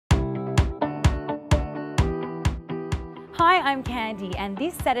Hi, I'm Candy, and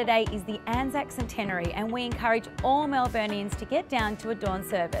this Saturday is the ANZAC Centenary, and we encourage all Melburnians to get down to a dawn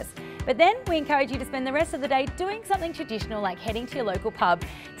service. But then we encourage you to spend the rest of the day doing something traditional like heading to your local pub.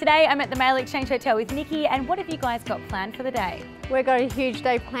 Today I'm at the Mail Exchange Hotel with Nikki, and what have you guys got planned for the day? We've got a huge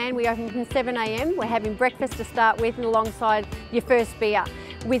day planned. We open from 7 AM. We're having breakfast to start with and alongside your first beer.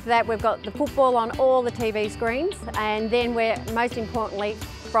 With that, we've got the football on all the TV screens, and then most importantly,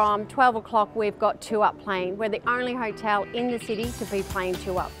 from 12 o'clock we've got 2 Up playing. We're the only hotel in the city to be playing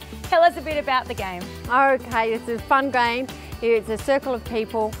 2 Up. Tell us a bit about the game. Okay, it's a fun game. It's a circle of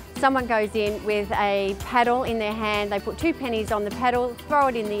people. Someone goes in with a paddle in their hand. They put 2 pennies on the paddle, throw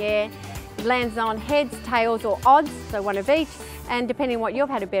it in the air. It lands on heads, tails or odds, so one of each. And depending on what you've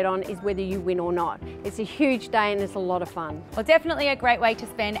had a bet on is whether you win or not. It's a huge day and it's a lot of fun. Well, definitely a great way to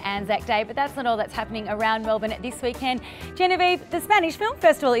spend ANZAC Day, but that's not all that's happening around Melbourne this weekend. Genevieve, the Spanish Film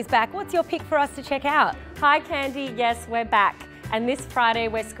Festival is back. What's your pick for us to check out? Hi Candy, yes, we're back. And this Friday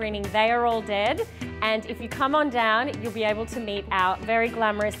we're screening They Are All Dead. And if you come on down, you'll be able to meet our very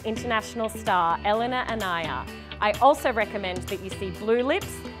glamorous international star, Eleanor Anaya. I also recommend that you see Blue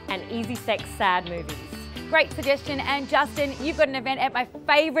Lips and Easy Sex Sad movies. Great suggestion. And Justin, you've got an event at my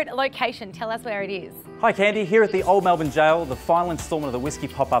favourite location. Tell us where it is. Hi Candy, here at the Old Melbourne Gaol, the final instalment of the Whisky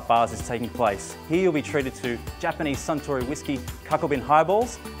Pop-Up Bars is taking place. Here you'll be treated to Japanese Suntory Whisky Cuckoldin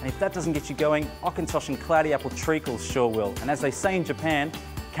highballs, and if that doesn't get you going, Okintosh and Cloudy Apple Treacles sure will. And as they say in Japan,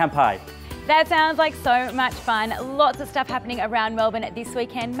 kanpai. That sounds like so much fun. Lots of stuff happening around Melbourne this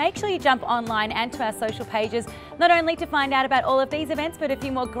weekend. Make sure you jump online and to our social pages, not only to find out about all of these events, but a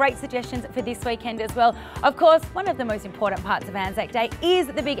few more great suggestions for this weekend as well. Of course, one of the most important parts of ANZAC Day is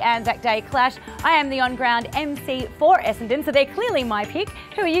the big ANZAC Day clash. I am the on-ground MC for Essendon, so they're clearly my pick.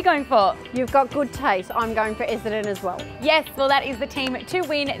 Who are you going for? You've got good taste. I'm going for Essendon as well. Yes, well that is the team to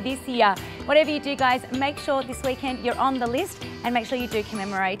win this year. Whatever you do guys, make sure this weekend you're on the list and make sure you do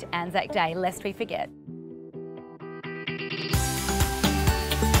commemorate ANZAC Day, lest we forget.